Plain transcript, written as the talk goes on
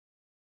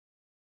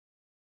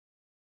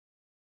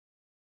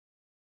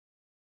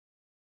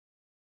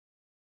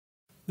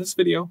this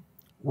video,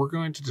 we're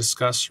going to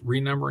discuss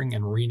renumbering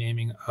and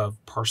renaming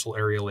of parcel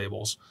area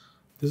labels.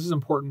 This is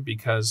important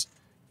because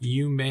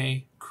you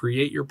may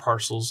create your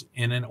parcels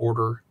in an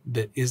order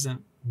that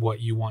isn't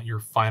what you want your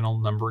final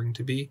numbering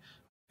to be.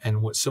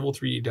 And what Civil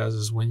 3D does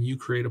is when you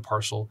create a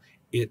parcel,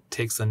 it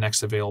takes the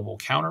next available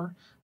counter.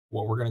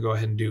 What we're going to go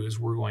ahead and do is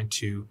we're going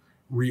to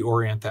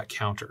reorient that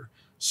counter.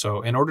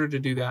 So in order to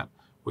do that,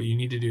 what you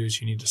need to do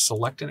is you need to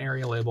select an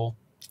area label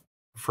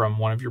from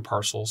one of your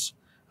parcels.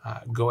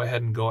 Go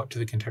ahead and go up to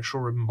the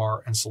contextual ribbon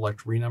bar and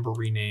select Renumber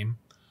Rename.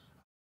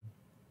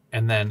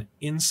 And then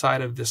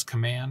inside of this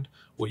command,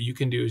 what you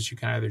can do is you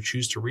can either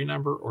choose to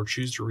renumber or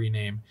choose to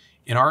rename.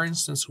 In our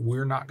instance,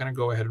 we're not going to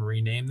go ahead and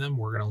rename them.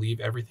 We're going to leave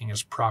everything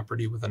as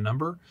property with a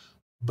number.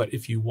 But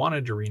if you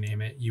wanted to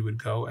rename it, you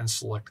would go and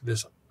select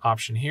this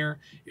option here.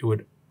 It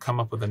would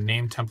come up with a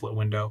name template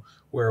window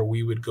where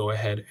we would go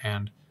ahead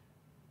and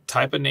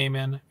type a name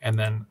in and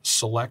then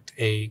select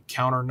a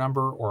counter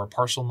number or a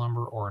parcel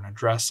number or an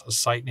address, a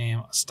site name,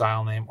 a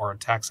style name, or a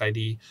tax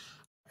ID.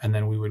 And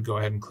then we would go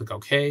ahead and click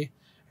OK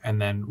and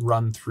then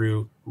run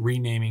through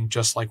renaming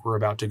just like we're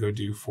about to go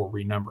do for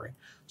renumbering.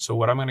 So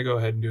what I'm going to go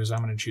ahead and do is I'm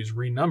going to choose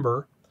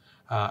renumber.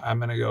 I'm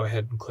going to go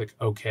ahead and click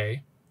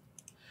OK.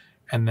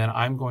 And then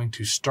I'm going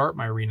to start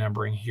my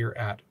renumbering here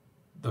at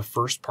the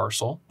first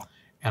parcel.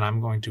 And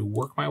I'm going to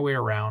work my way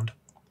around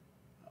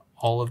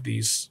all of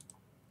these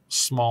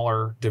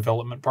smaller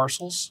development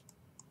parcels.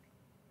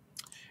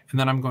 And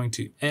then I'm going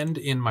to end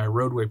in my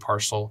roadway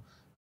parcel,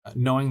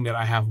 knowing that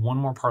I have one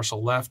more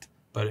parcel left,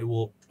 but it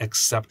will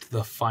accept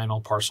the final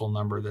parcel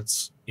number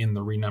that's in the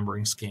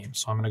renumbering scheme.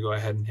 So I'm going to go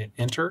ahead and hit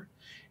enter,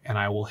 and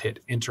I will hit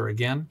enter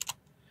again.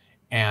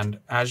 And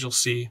as you'll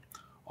see,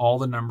 all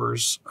the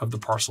numbers of the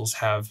parcels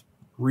have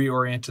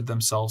reoriented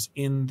themselves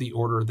in the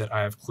order that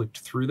I have clicked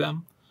through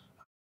them,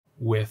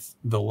 with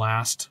the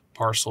last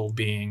parcel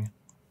being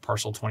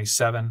parcel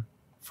 27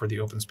 for the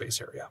open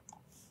space area.